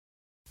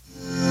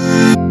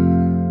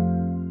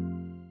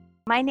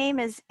My name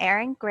is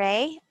Erin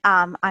Gray.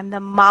 I'm the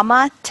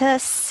mama to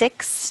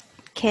six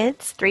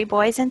kids, three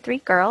boys and three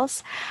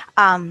girls.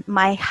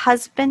 My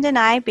husband and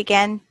I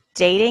began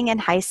dating in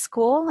high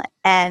school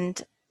and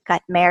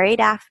got married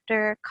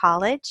after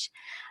college.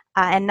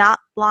 And not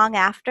long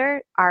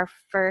after, our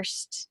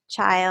first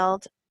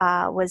child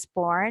was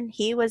born.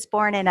 He was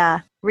born in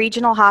a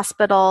regional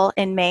hospital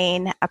in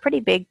Maine, a pretty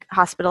big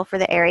hospital for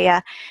the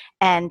area.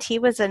 And he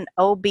was an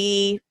OB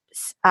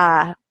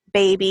uh,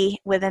 baby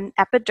with an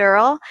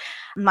epidural.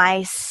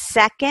 My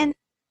second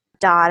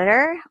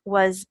daughter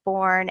was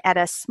born at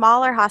a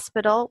smaller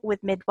hospital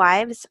with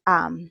midwives,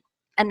 a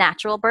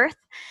natural birth.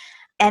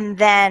 And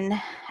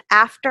then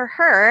after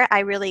her, I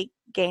really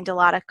gained a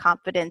lot of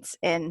confidence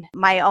in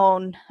my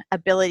own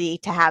ability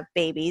to have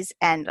babies.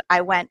 And I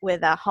went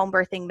with a home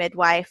birthing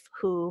midwife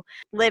who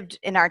lived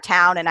in our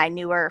town, and I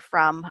knew her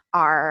from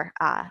our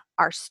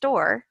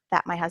store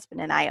that my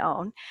husband and I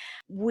own.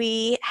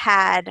 We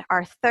had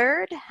our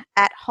third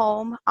at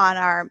home on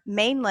our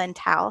mainland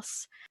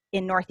house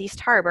in Northeast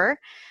Harbor.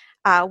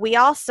 We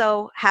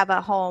also have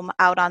a home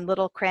out on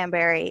Little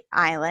Cranberry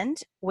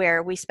Island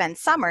where we spend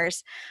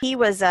summers. He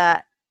was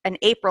an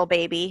April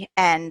baby,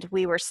 and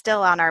we were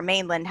still on our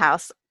mainland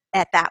house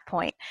at that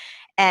point.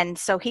 And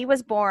so he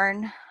was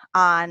born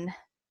on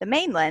the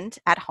mainland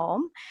at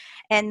home.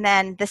 And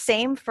then the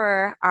same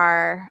for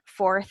our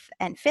fourth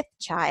and fifth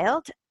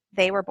child.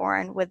 They were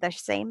born with the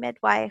same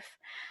midwife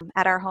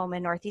at our home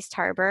in Northeast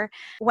Harbor.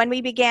 When we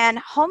began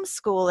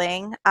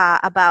homeschooling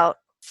about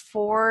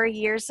 4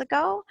 years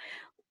ago,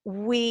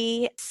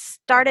 we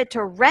started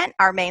to rent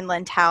our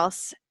mainland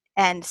house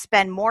and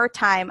spend more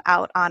time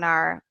out on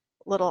our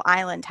little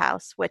island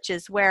house, which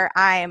is where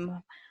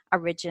I'm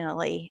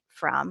originally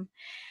from.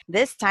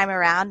 This time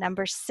around,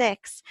 number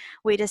 6,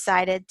 we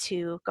decided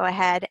to go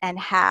ahead and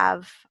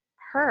have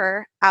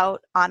her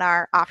out on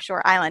our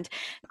offshore island.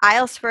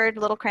 Islesford,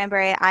 Little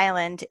Cranberry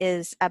Island,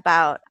 is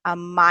about a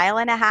mile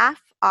and a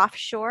half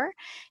offshore.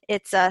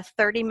 It's a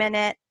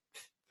 30-minute,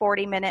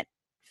 40-minute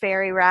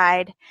ferry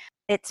ride.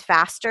 It's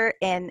faster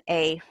in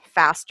a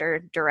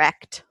faster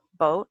direct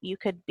boat. You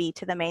could be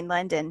to the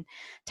mainland in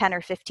 10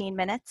 or 15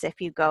 minutes if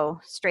you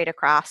go straight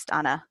across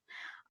on a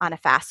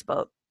fast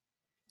boat.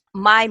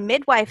 My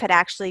midwife had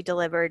actually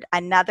delivered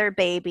another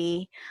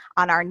baby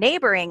on our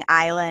neighboring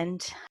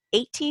island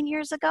 18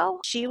 years ago.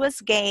 She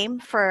was game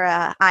for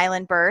an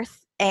island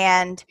birth,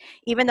 and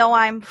even though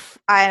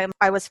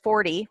I was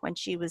 40 when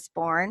she was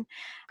born,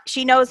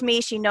 she knows me.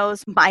 She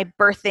knows my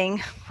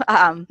birthing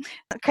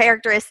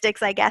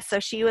characteristics, I guess. So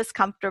she was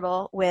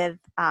comfortable with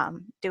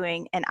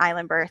doing an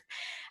island birth,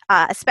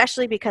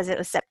 especially because it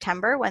was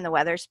September when the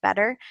weather's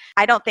better.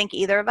 I don't think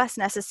either of us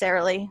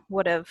necessarily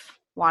would have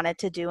wanted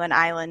to do an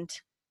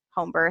island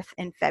home birth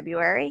in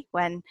February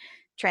when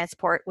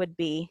transport would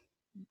be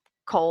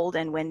cold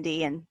and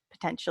windy and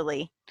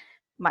potentially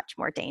much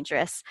more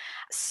dangerous.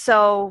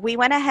 So we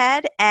went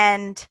ahead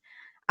and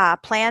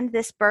planned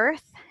this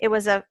birth. It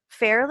was a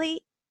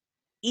fairly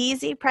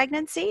easy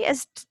pregnancy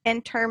as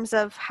in terms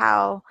of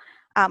how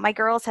my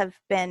girls have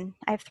been.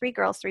 I have 3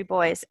 girls, 3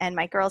 boys, and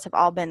my girls have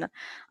all been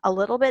a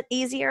little bit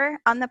easier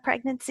on the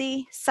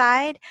pregnancy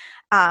side.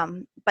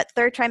 But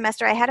third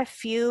trimester, I had a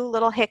few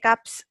little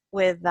hiccups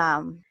with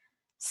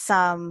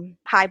some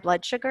high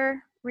blood sugar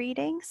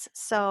readings.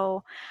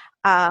 So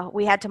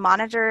we had to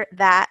monitor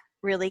that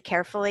really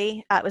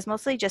carefully. It was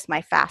mostly just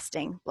my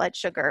fasting blood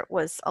sugar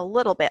was a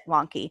little bit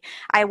wonky.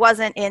 I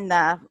wasn't in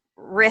the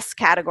risk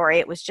category.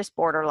 It was just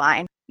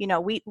borderline. You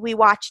know, we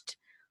watched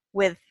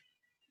with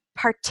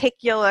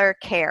particular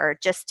care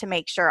just to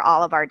make sure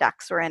all of our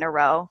ducks were in a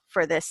row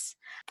for this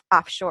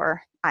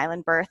offshore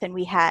island birth. And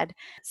we had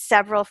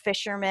several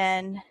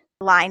fishermen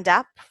lined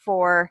up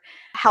for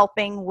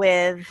helping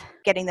with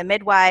getting the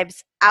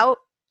midwives out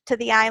to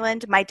the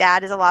island. My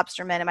dad is a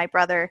lobsterman and my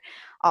brother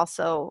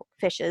also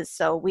fishes.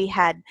 So we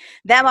had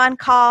them on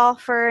call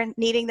for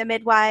needing the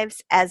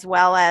midwives, as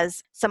well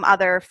as some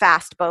other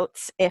fast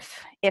boats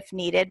if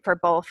needed for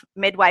both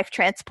midwife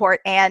transport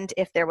and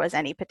if there was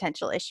any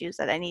potential issues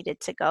that I needed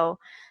to go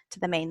to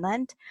the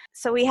mainland.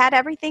 So we had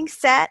everything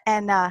set,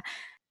 and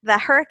the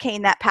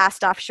hurricane that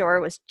passed offshore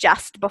was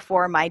just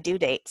before my due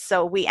date.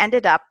 So we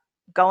ended up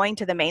going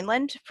to the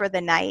mainland for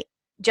the night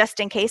just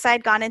in case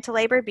I'd gone into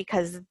labor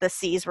because the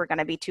seas were going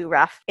to be too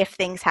rough if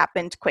things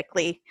happened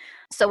quickly.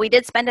 So we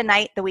did spend a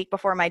night the week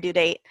before my due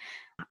date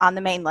on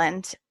the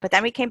mainland, but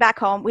then we came back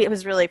home. It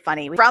was really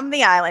funny. From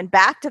the island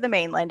back to the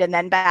mainland and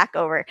then back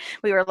over.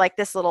 We were like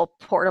this little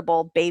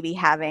portable baby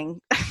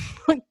having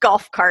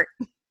golf cart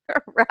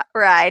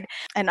ride,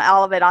 and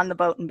all of it on the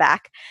boat and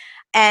back.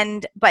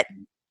 But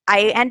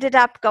I ended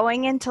up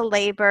going into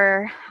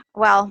labor.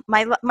 Well,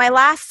 my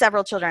last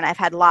several children, I've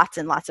had lots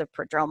and lots of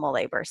prodromal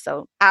labor,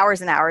 so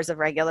hours and hours of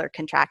regular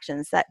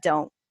contractions that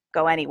don't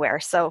go anywhere.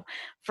 So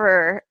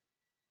for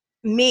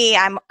me,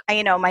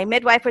 my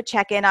midwife would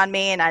check in on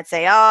me, and I'd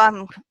say,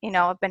 I've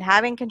been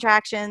having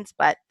contractions,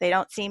 but they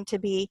don't seem to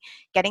be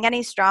getting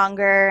any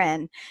stronger,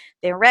 and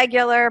they're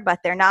regular, but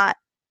they're not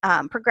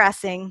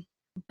progressing.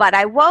 But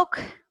I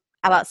woke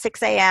about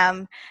 6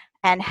 a.m.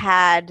 and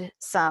had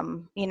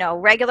some,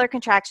 regular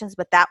contractions,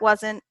 but that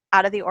wasn't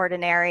out of the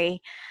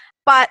ordinary.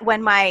 But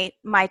when my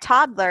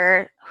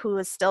toddler, who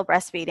was still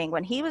breastfeeding,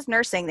 when he was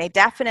nursing, they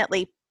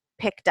definitely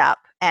picked up.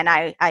 And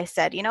I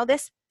said,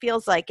 this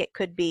feels like it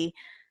could be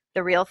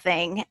the real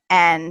thing.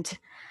 And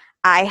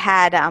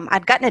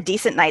I'd gotten a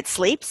decent night's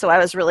sleep, so I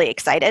was really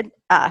excited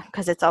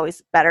because it's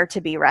always better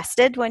to be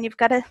rested when you've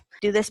got to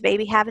do this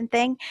baby having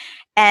thing.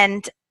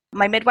 And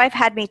my midwife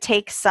had me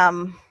take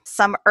some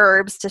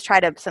herbs to try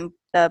to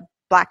the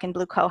black and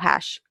blue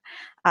cohosh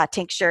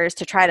tinctures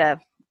to try to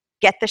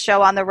get the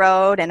show on the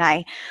road. And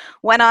I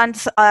went on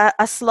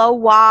a slow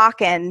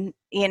walk, and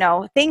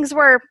things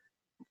were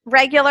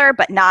regular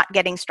but not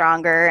getting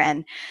stronger.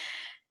 And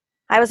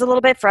I was a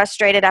little bit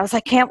frustrated. I was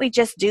like, can't we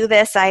just do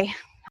this? I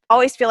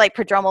always feel like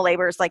prodromal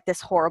labor is like this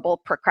horrible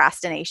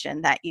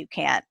procrastination that you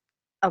can't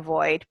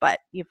avoid, but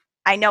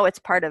I know it's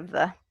part of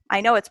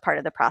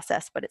the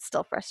process, but it's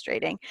still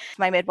frustrating.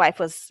 My midwife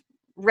was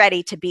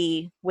ready to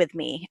be with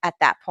me at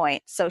that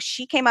point. So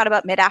she came out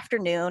about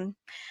mid-afternoon.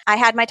 I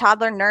had my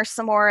toddler nurse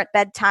some more at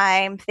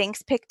bedtime.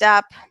 Things picked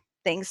up,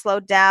 things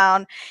slowed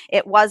down.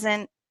 It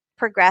wasn't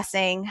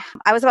progressing.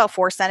 I was about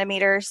 4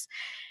 centimeters,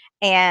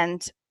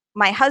 and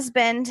my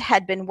husband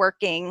had been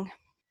working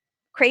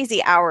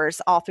crazy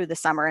hours all through the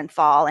summer and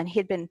fall, and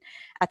he'd been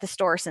at the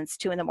store since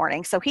 2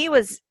 a.m. So he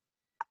was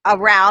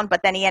around,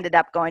 but then he ended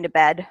up going to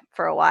bed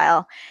for a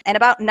while. And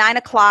about 9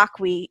 o'clock,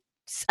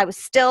 I was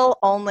still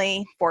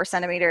only 4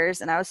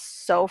 centimeters, and I was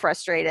so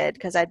frustrated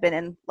because I'd been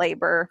in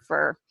labor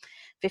for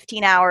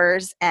 15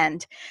 hours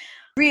and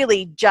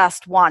really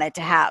just wanted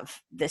to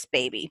have this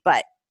baby,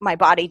 but my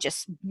body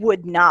just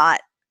would not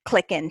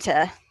click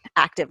into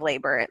active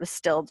labor. It was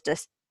still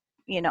just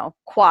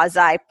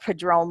quasi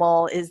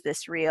prodromal. Is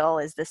this real?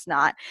 Is this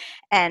not?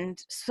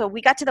 And so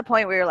we got to the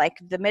point where we were like,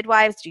 the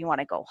midwives, do you want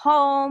to go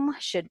home?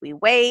 Should we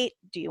wait?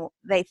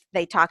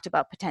 They talked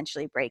about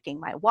potentially breaking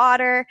my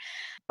water,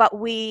 but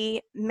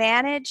we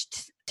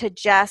managed to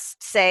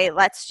just say,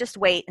 let's just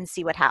wait and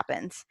see what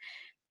happens.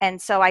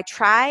 And so I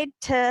tried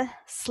to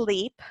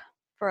sleep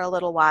for a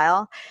little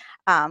while,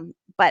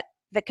 but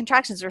the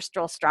contractions were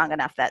still strong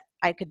enough that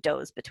I could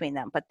doze between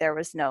them, but there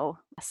was no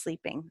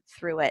sleeping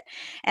through it.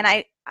 And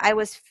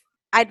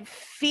I'd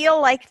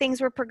feel like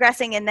things were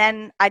progressing, and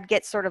then I'd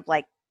get sort of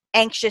like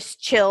anxious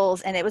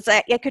chills, and it was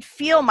like I could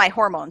feel my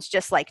hormones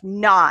just like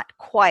not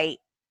quite,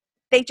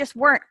 they just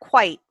weren't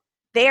quite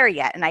there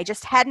yet. And I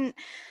just hadn't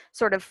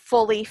sort of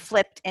fully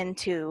flipped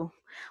into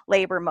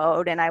labor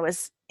mode. And I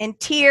was in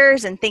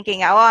tears and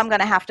thinking, oh, I'm going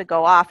to have to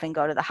go off and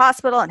go to the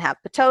hospital and have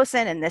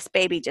Pitocin, and this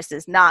baby just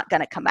is not going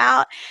to come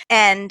out.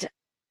 And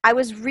I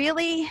was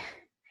really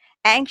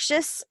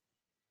anxious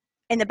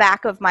in the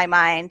back of my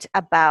mind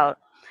about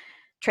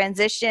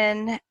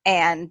transition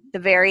and the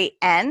very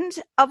end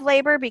of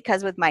labor,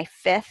 because with my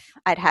 5th,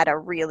 I'd had a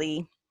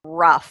really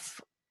rough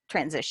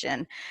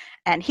transition.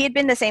 And he had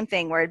been the same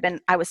thing where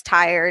I was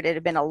tired. It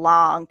had been a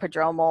long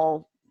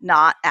prodromal,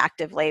 not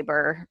active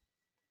labor.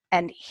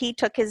 And he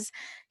took his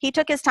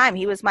time.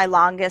 He was my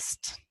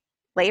longest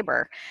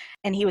labor,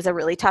 and he was a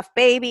really tough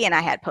baby, and I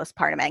had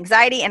postpartum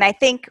anxiety. And I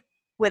think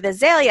with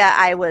Azalea,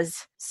 I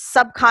was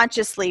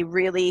subconsciously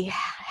really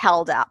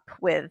held up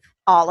with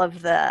all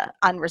of the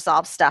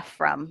unresolved stuff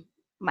from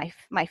my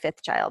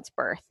 5th child's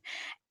birth.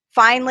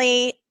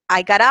 Finally,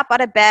 I got up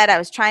out of bed. I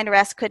was trying to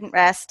rest, couldn't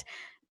rest.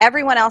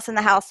 Everyone else in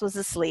the house was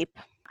asleep.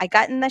 I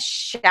got in the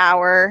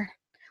shower,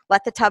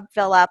 let the tub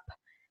fill up,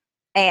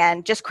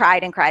 and just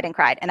cried and cried and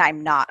cried. And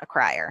I'm not a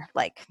crier,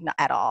 like not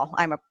at all.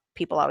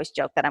 People always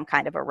joke that I'm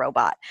kind of a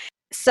robot.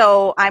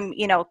 So I'm,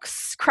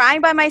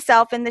 crying by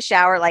myself in the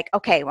shower, like,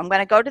 okay, I'm going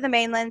to go to the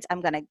mainland. I'm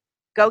going to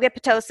go get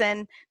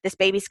Pitocin. This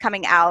baby's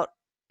coming out.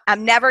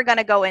 I'm never going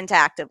to go into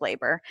active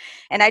labor.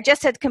 And I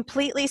just had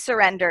completely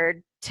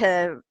surrendered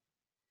to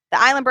the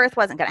island birth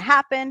wasn't going to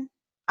happen.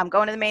 I'm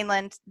going to the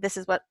mainland. This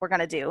is what we're going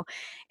to do.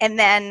 And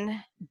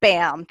then,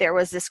 bam, there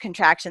was this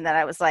contraction that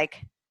I was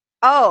like,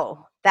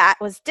 oh, that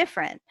was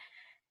different.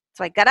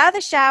 So I got out of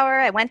the shower,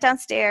 I went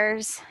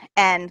downstairs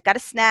and got a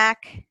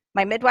snack.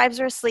 My midwives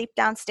were asleep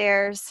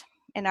downstairs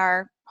in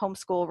our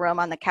homeschool room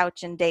on the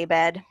couch in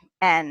daybed.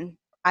 And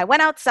I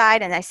went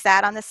outside and I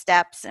sat on the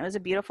steps, and it was a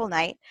beautiful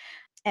night.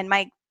 And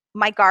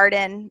my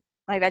garden,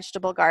 my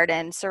vegetable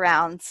garden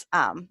surrounds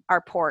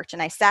our porch.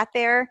 And I sat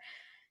there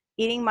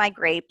eating my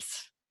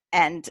grapes,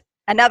 and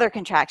another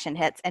contraction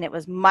hits, and it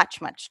was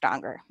much, much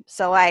stronger.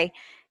 So I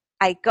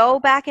go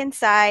back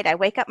inside, I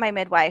wake up my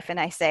midwife, and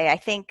I say, I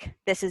think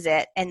this is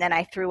it. And then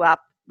I threw up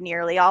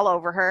nearly all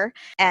over her,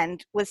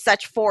 and with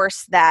such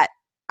force that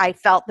I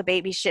felt the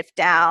baby shift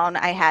down.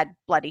 I had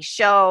bloody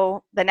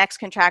show. The next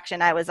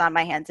contraction, I was on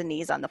my hands and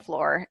knees on the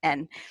floor,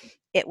 and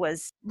it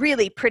was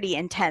really pretty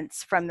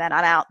intense from then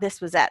on out. This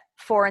was at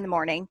 4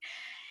 a.m.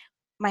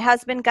 My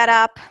husband got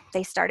up.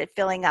 They started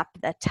filling up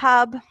the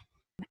tub.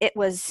 It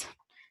was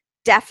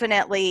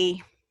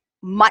definitely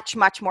much,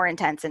 much more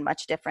intense and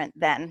much different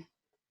than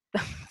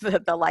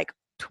the like,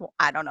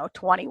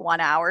 21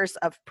 hours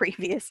of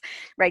previous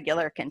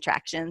regular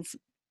contractions.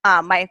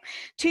 My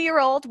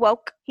 2-year-old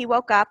woke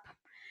up,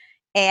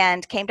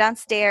 and came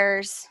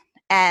downstairs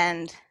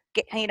and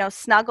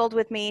snuggled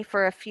with me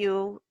for a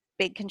few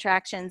big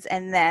contractions,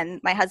 and then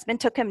my husband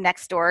took him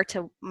next door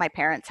to my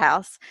parents'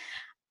 house.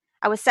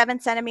 I was 7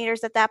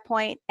 centimeters at that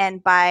point,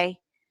 and by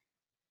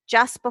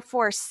just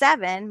before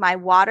 7, my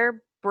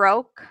water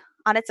broke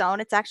on its own.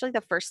 It's actually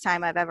the first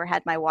time I've ever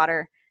had my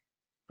water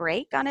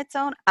break on its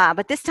own,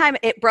 but this time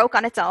it broke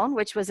on its own,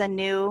 which was a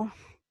new,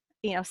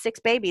 6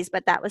 babies,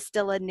 but that was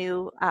still a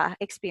new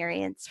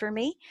experience for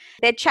me.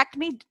 They'd checked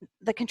me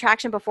the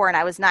contraction before, and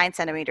I was 9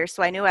 centimeters,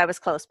 so I knew I was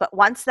close. But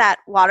once that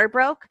water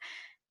broke,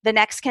 the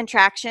next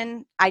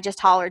contraction, I just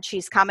hollered,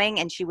 "She's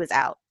coming," and she was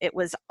out. It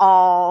was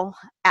all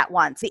at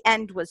once. The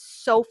end was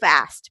so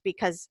fast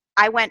because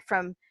I went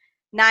from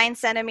 9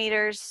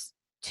 centimeters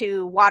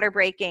to water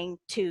breaking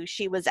to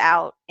she was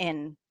out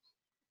in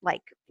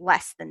like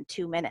less than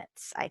 2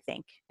 minutes, I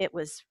think. It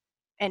was,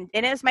 and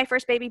it was my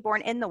first baby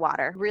born in the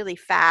water, really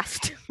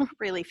fast,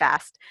 really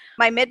fast.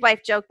 My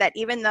midwife joked that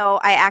even though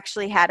I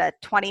actually had a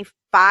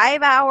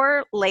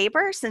 25-hour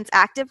labor, since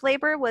active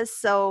labor was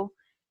so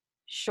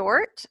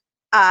short,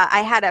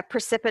 I had a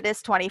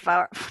precipitous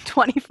 25-hour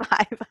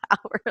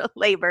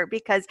labor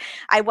because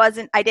I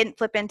didn't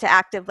flip into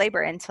active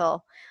labor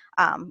until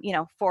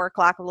 4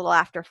 o'clock, a little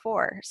after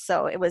 4.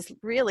 So it was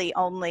really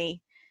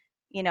only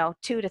 2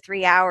 to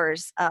 3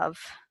 hours of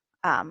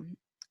the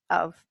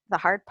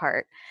hard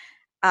part.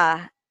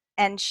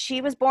 And she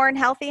was born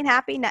healthy and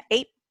happy,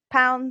 8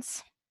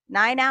 pounds,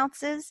 9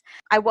 ounces.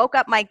 I woke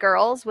up my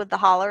girls with the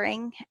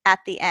hollering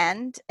at the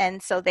end,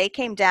 and so they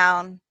came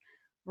down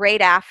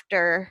right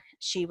after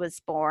she was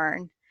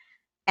born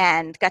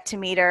and got to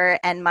meet her.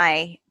 And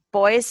my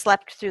boys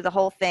slept through the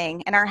whole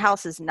thing, and our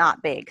house is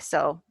not big,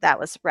 so that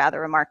was rather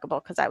remarkable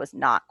because I was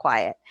not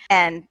quiet.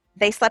 And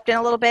they slept in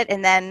a little bit,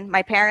 and then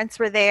my parents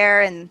were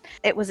there, and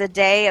it was a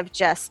day of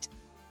just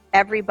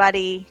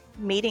everybody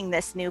meeting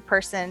this new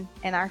person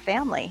in our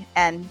family.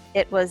 And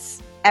it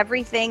was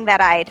everything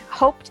that I'd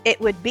hoped it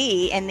would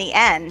be in the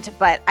end,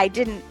 but I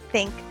didn't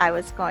think I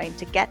was going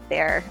to get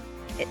there.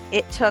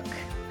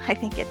 I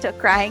think it took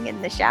crying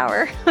in the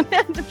shower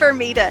for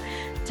me to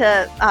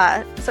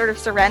sort of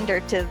surrender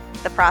to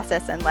the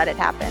process and let it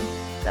happen.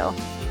 So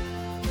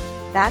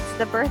that's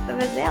the birth of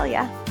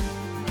Azalea.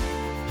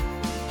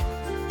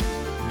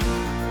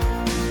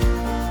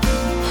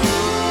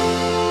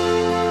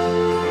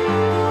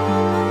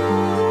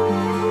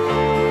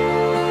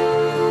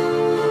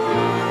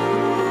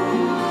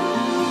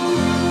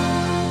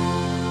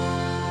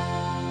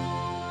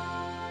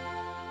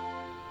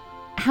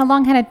 How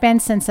long had it been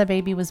since a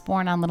baby was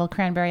born on Little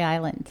Cranberry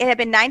Island? It had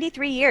been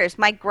 93 years.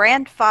 My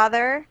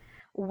grandfather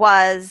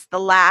was the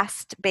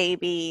last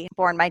baby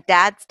born, my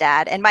dad's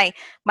dad. And my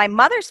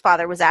mother's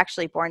father was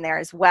actually born there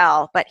as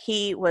well, but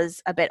he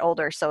was a bit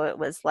older. So it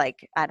was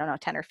like, I don't know,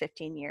 10 or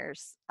 15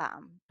 years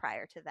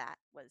prior to that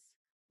was